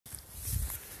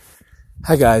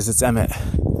Hi guys, it's Emmett.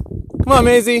 Come on,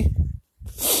 Maisie.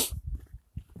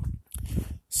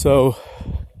 So,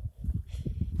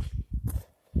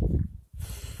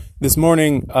 this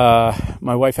morning,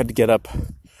 my wife had to get up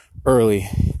early,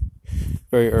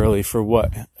 very early for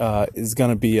what is going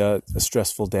to be a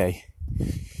stressful day.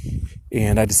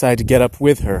 And I decided to get up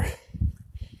with her.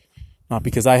 Not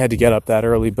because I had to get up that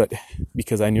early, but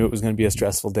because I knew it was going to be a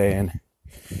stressful day and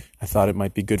I thought it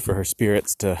might be good for her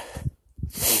spirits to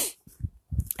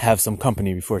have some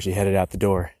company before she headed out the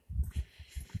door.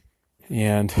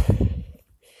 And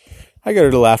I got her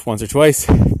to laugh once or twice.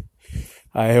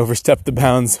 I overstepped the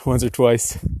bounds once or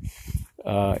twice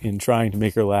in trying to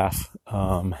make her laugh.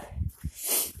 But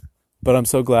I'm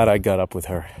so glad I got up with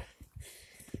her.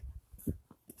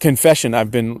 Confession,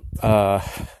 I've been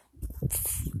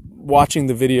watching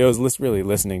the videos, really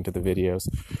listening to the videos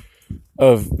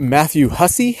of Matthew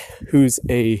Hussey, who's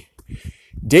a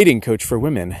dating coach for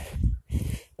women.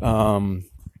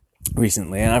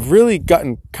 Recently, and I've really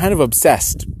gotten kind of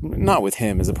obsessed, not with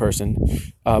him as a person,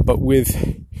 but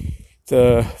with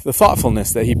the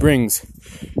thoughtfulness that he brings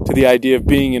to the idea of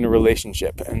being in a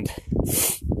relationship. And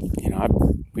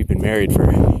we've been married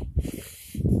for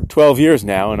 12 years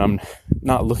now, and I'm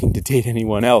not looking to date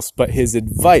anyone else, but his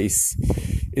advice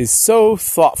is so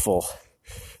thoughtful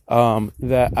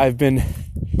that I've been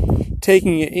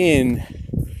taking it in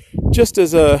just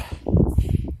as a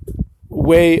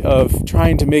way of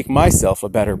trying to make myself a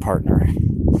better partner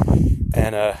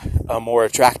and a more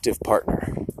attractive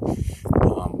partner.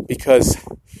 Because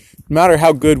no matter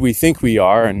how good we think we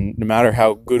are, and no matter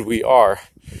how good we are,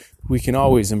 we can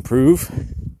always improve.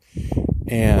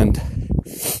 And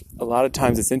a lot of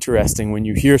times it's interesting when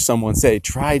you hear someone say,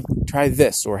 try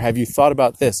this, or have you thought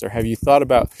about this, or have you thought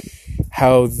about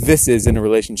how this is in a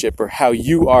relationship, or how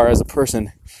you are as a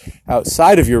person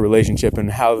outside of your relationship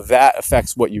and how that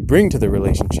affects what you bring to the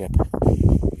relationship.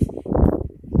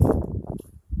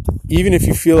 Even if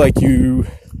you feel like you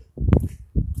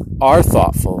are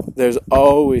thoughtful, there's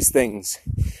always things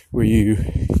where you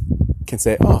can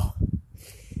say, oh,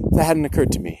 that hadn't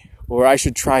occurred to me, or I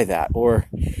should try that, or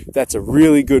that's a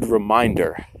really good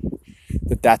reminder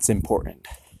that that's important.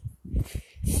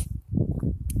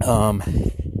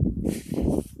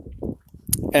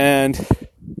 And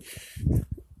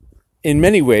in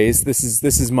many ways, this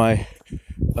is my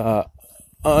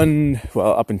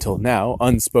up until now,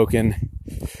 unspoken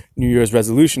New Year's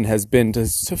resolution has been to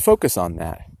focus on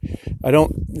that.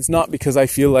 It's not because I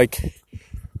feel like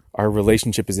our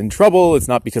relationship is in trouble. It's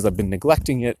not because I've been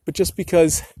neglecting it, but just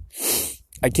because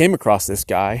I came across this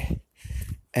guy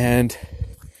and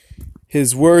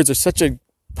his words are such a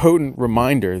potent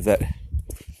reminder that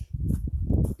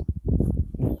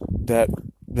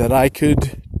I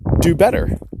could do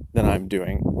better than I'm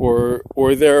doing, or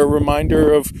they're a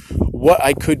reminder of what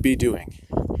I could be doing.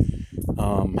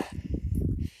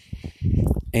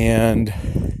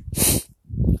 And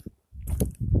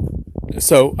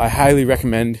so I highly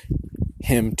recommend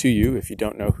him to you if you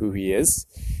don't know who he is.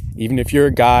 Even if you're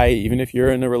a guy, even if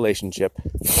you're in a relationship,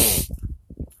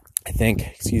 I think,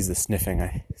 excuse the sniffing,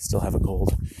 I still have a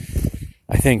cold.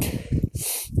 I think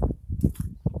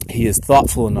he is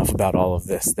thoughtful enough about all of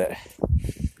this that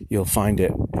you'll find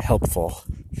it helpful.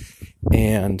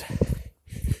 And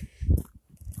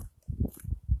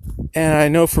I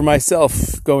know for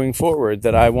myself going forward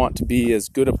that I want to be as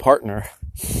good a partner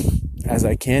as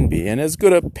I can be, and as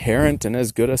good a parent, and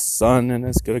as good a son, and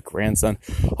as good a grandson.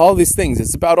 All these things.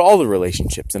 It's about all the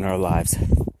relationships in our lives.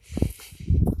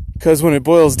 Because when it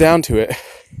boils down to it,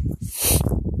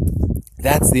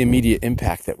 that's the immediate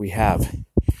impact that we have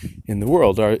in the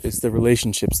world. It's the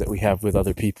relationships that we have with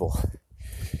other people.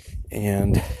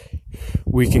 And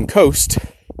we can coast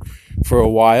for a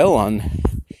while on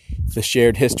the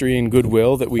shared history and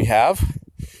goodwill that we have.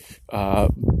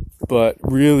 But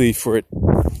really, for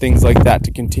things like that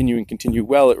to continue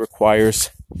well, it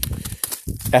requires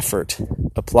effort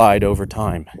applied over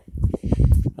time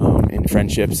in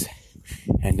friendships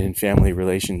and in family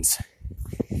relations.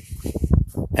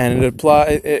 And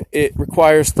it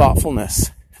requires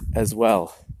thoughtfulness as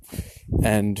well,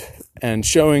 and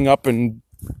showing up and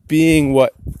being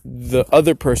what the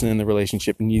other person in the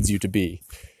relationship needs you to be,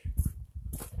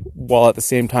 while at the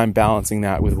same time balancing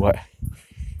that with what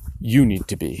you need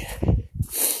to be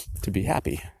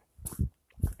happy.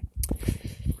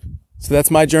 So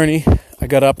that's my journey. I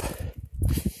got up.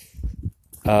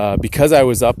 Because I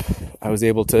was up, I was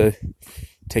able to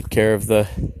take care of the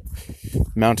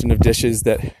mountain of dishes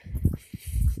that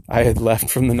I had left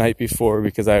from the night before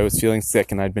because I was feeling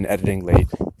sick and I'd been editing late.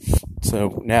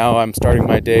 So now I'm starting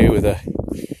my day with a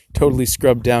totally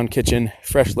scrubbed down kitchen,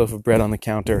 fresh loaf of bread on the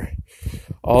counter.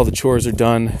 All the chores are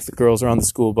done. The girls are on the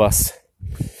school bus,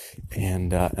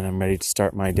 and I'm ready to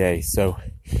start my day. So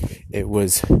it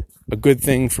was a good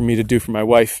thing for me to do for my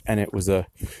wife, and it was a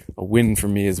win for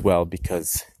me as well,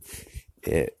 because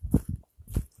it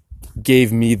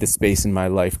gave me the space in my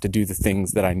life to do the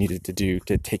things that I needed to do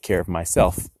to take care of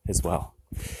myself as well.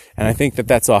 And I think that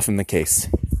that's often the case,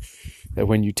 that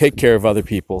when you take care of other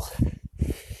people,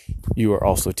 you are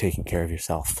also taking care of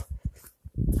yourself.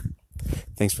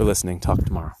 Thanks for listening. Talk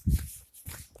tomorrow.